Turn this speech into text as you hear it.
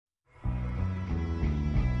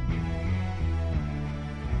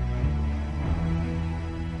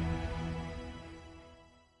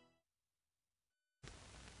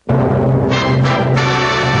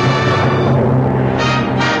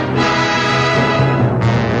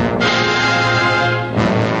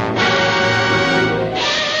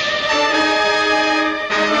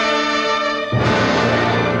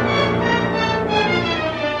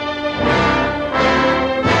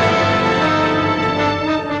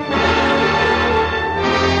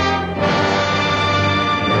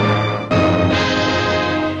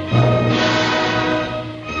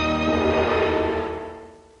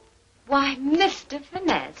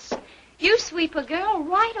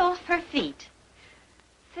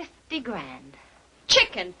60 grand.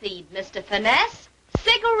 Chicken feed, Mr. Finesse.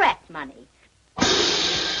 Cigarette money.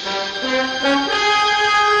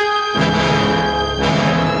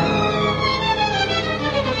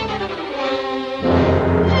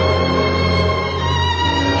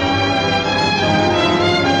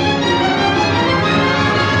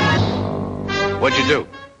 What'd you do?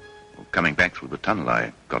 Well, coming back through the tunnel,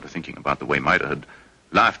 I got to thinking about the way Maida had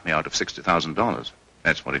laughed me out of $60,000.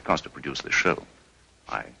 That's what it cost to produce this show.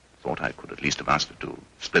 I thought I could at least have asked her to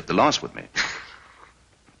split the loss with me.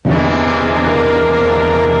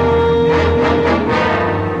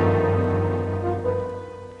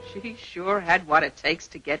 She sure had what it takes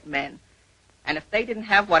to get men. And if they didn't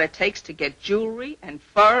have what it takes to get jewelry and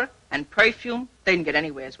fur and perfume, they didn't get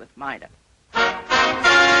anywheres with Maida.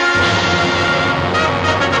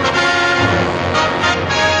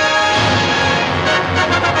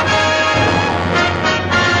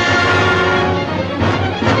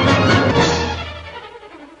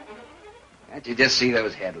 Can't you just see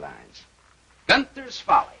those headlines? Gunther's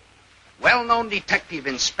Folly. Well-known detective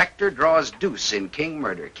inspector draws deuce in King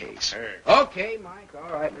murder case. Hey. Okay, Mike,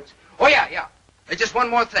 all right, let's... Oh, yeah. There's just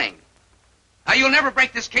one more thing. Now, you'll never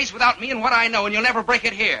break this case without me and what I know, and you'll never break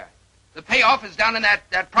it here. The payoff is down in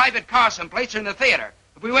that private car someplace or in the theater.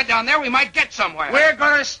 If we went down there, we might get somewhere. We're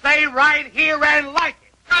going to stay right here and like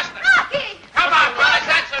it. Rocky! Come on, fellas,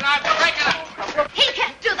 that's enough. Break it up. He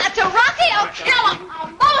can't do that to Rocky. I'll kill him. I'll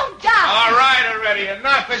mow him down. All right already.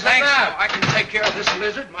 Enough is Thanks, enough. I can take care of this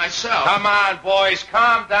lizard myself. Come on, boys.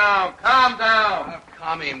 Calm down. Calm down. I'll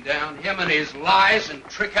calm him down. Him and his lies and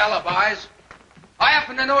trick alibis. I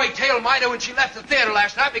happen to know he tailed Maida when she left the theater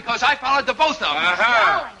last night because I followed the both of them.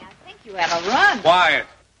 Uh-huh. Darling, I think you had a run. Quiet.